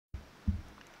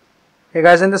Hey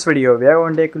guys, in this video we are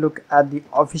going to take a look at the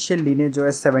official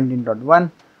LineageOS 17.1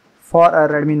 for a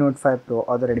Redmi Note 5 Pro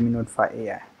or the Redmi Note 5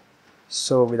 AI.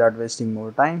 So without wasting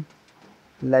more time,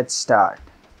 let's start.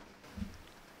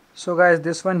 So guys,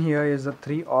 this one here is the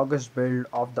 3 August build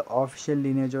of the official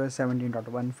LineageOS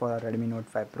 17.1 for a Redmi Note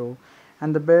 5 Pro,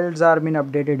 and the builds are being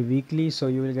updated weekly, so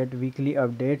you will get weekly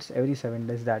updates every 7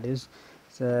 days, that is.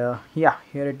 So yeah,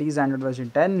 here it is, Android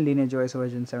version 10, LineageOS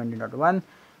version 17.1,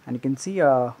 and you can see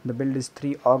the build is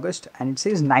 3 August and it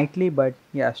says nightly, but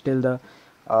yeah, still the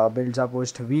builds are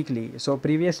pushed weekly. So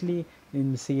previously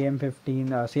in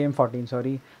CM14,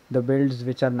 sorry, the builds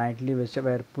which are nightly, which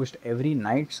were pushed every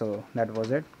night, so that was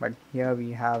it. But here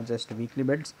we have just weekly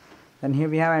builds. Then here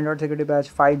we have Android security patch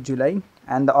 5 July,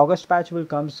 and the August patch will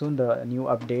come soon. The new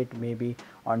update maybe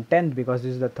on 10th, because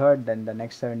this is the 3rd. Then the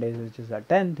next 7 days, which is the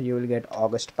 10th, you will get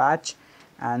August patch.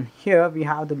 And here we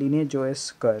have the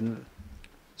LineageOS kernel.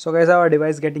 So guys, our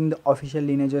device getting the official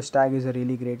LineageOS tag is a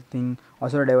really great thing.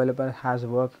 Also, the developer has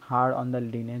worked hard on the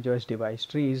LineageOS device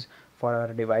trees for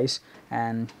our device,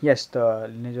 and yes, the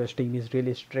LineageOS team is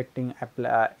really strict in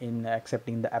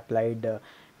accepting the applied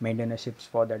maintainerships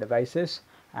for the devices,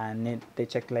 and they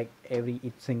check like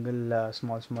each single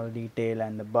small detail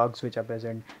and the bugs which are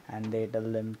present, and they tell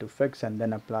them to fix and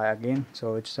then apply again.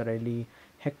 So it's a really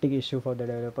hectic issue for the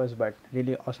developers, but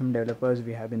really awesome developers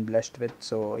we have been blessed with.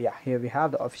 So yeah, here we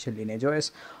have the official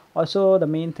LineageOS. Also, the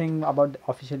main thing about the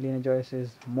official LineageOS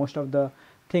is most of the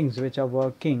things which are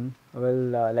working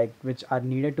will which are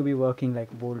needed to be working,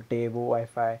 like VoLTE,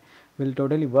 Wi-Fi, will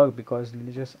totally work, because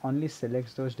LineageOS only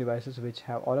selects those devices which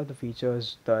have all of the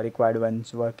features, the required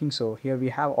ones working. So here we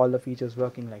have all the features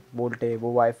working, like VoLTE,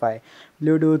 Wi-Fi,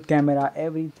 Bluetooth, camera,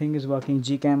 everything is working.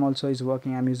 Gcam also is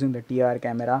working. I'm using the TR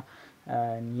camera,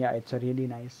 and yeah, it's a really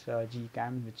nice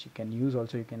Gcam which you can use.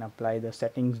 Also, you can apply the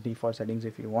settings, default settings,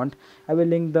 if you want. I will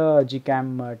link the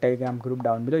Gcam Telegram group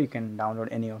down below. You can download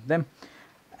any of them.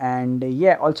 And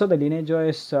yeah, also the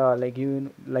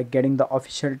LineageOS, getting the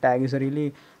official tag is a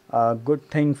really good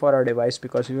thing for our device,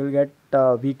 because you will get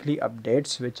weekly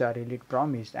updates which are really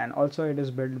promised, and also it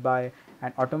is built by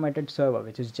an automated server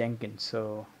which is Jenkins,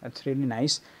 so that's really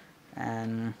nice.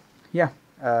 And yeah,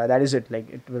 that is it. Like,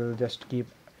 it will just keep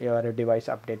your device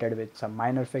updated with some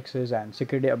minor fixes and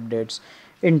security updates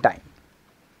in time.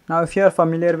 Now, if you are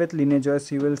familiar with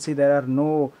LineageOS, you will see there are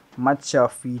no much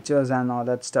features and all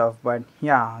that stuff. But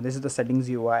yeah, this is the settings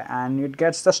UI, and it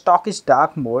gets the stockish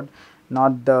dark mode,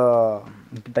 not the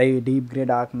deep gray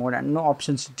dark mode, and no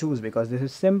options to choose, because this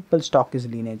is simple stockish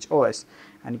LineageOS.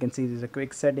 And you can see these are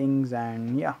quick settings,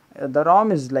 and yeah, the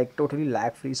ROM is like totally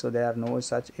lag free, so there are no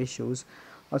such issues.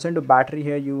 Also, into battery,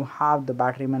 here you have the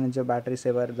battery manager, battery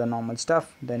saver, the normal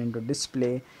stuff. Then into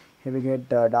display, here we get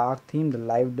the dark theme, the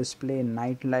live display,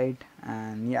 night light,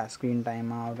 and yeah, screen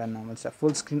timeout and normal stuff.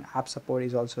 Full screen app support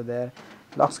is also there.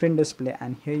 Lock screen display,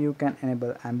 and here you can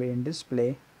enable ambient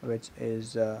display, which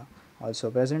is also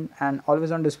present, and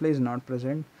always on display is not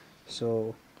present.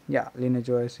 So yeah,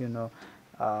 LineageOS,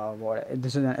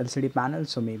 this is an LCD panel,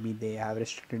 so maybe they have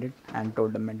restricted it and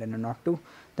told the maintainer not to.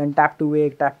 Then tap to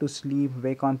wake, tap to sleep,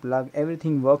 wake on plug,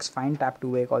 everything works fine. Tap to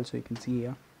wake also, you can see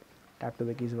here, tap to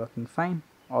wake is working fine.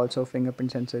 Also,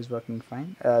 fingerprint sensor is working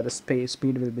fine. The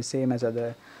speed will be same as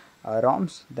other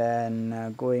ROMs.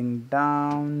 Then going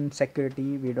down,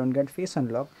 security, we don't get face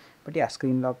unlock, but yeah,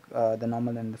 screen lock, the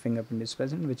normal, and the fingerprint is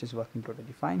present, which is working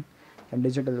totally fine. And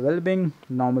digital well-being,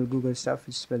 normal Google stuff,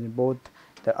 which is present, both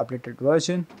the updated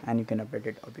version, and you can update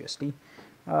it obviously.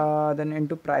 Then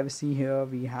into privacy, here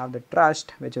we have the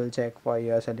trust, which will check for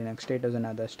your Linux status and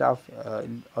other stuff.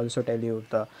 Also tell you if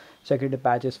the security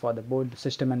patches for the both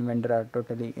system and vendor are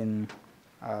totally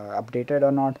updated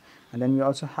or not. And then we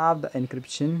also have the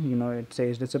encryption, it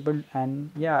says disabled,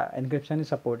 and yeah, encryption is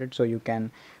supported, so you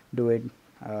can do it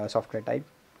software type.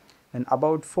 Then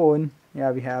about phone,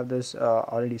 yeah, we have this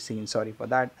already seen, sorry for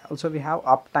that. Also, we have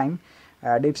uptime.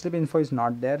 Deep sleep info is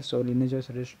not there, so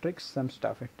LineageOS restricts some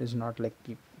stuff. It is not like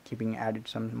keeping added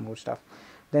some more stuff.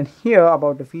 Then here,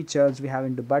 about the features, we have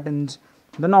into buttons,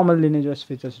 the normal LineageOS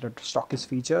features, the stockist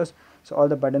features. So all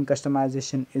the button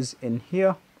customization is in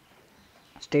here.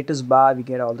 Status bar, we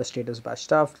get all the status bar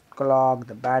stuff, clock,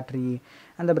 the battery,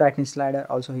 and the brightness slider.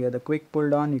 Also here the quick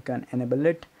pull down, you can enable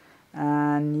it.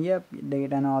 And yep,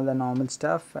 date and all the normal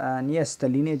stuff. And yes, the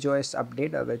LineageOS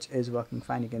updater, which is working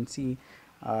fine. You can see,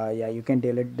 yeah, you can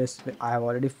delete this. I have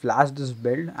already flashed this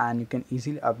build, and you can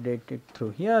easily update it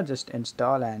through here. Just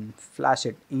install and flash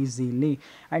it easily,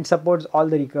 and supports all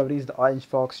the recoveries, the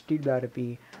OrangeFox,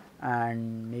 TWRP,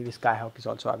 and maybe Skyhawk is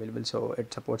also available, so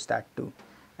it supports that too.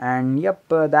 And yep,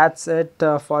 that's it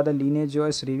for the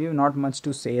LineageOS review. Not much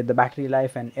to say. The battery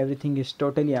life and everything is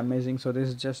totally amazing. So this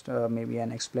is just maybe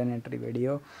an explanatory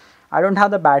video. I don't have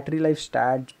the battery life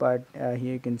stats, but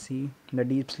here you can see the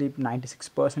deep sleep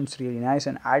 96% is really nice.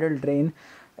 And idle drain,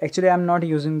 actually I'm not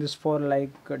using this for like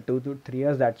 2 to 3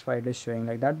 years, that's why it is showing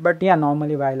like that. But yeah,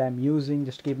 normally while I'm using,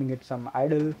 just keeping it some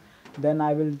idle, then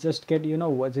I will just get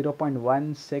 0.16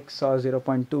 or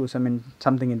 0.2,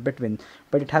 something in between,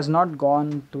 but it has not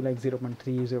gone to like 0.3,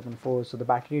 0.4. So the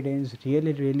battery drain is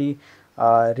really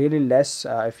less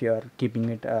if you are keeping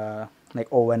it like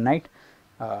overnight,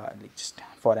 like just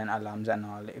for an alarms and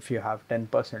all. If you have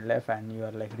 10% left and you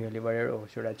are like really worried, oh,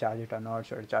 should I charge it or not,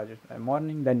 should I charge it by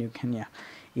morning, then you can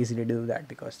easily do that,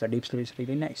 because the deep sleep is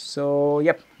really nice. So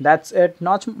yep, that's it.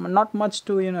 Not much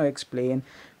to explain,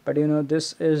 but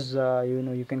this is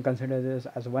you can consider this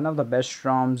as one of the best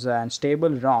ROMs and stable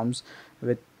ROMs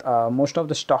with most of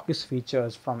the stockist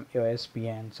features from AOSP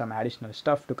and some additional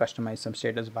stuff to customize some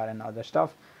status bar and other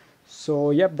stuff.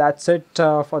 So yep, that's it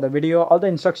for the video. All the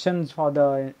instructions for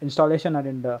the installation are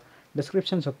in the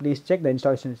description, so please check. The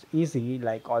installation is easy,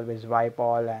 like always. Wipe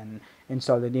all and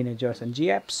install the lineageOS and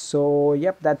GApps. So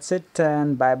yep, that's it,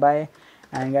 and bye bye.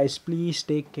 And guys, please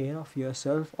take care of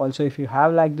yourself. Also, if you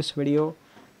have liked this video,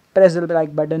 press the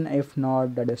like button. If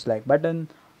not, the dislike button.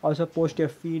 Also post your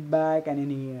feedback and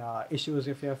any issues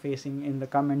if you're facing in the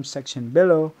comment section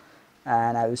below,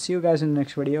 and I will see you guys in the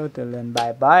next video. Till then,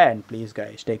 bye bye, and please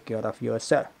guys, take care of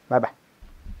yourself. Bye bye.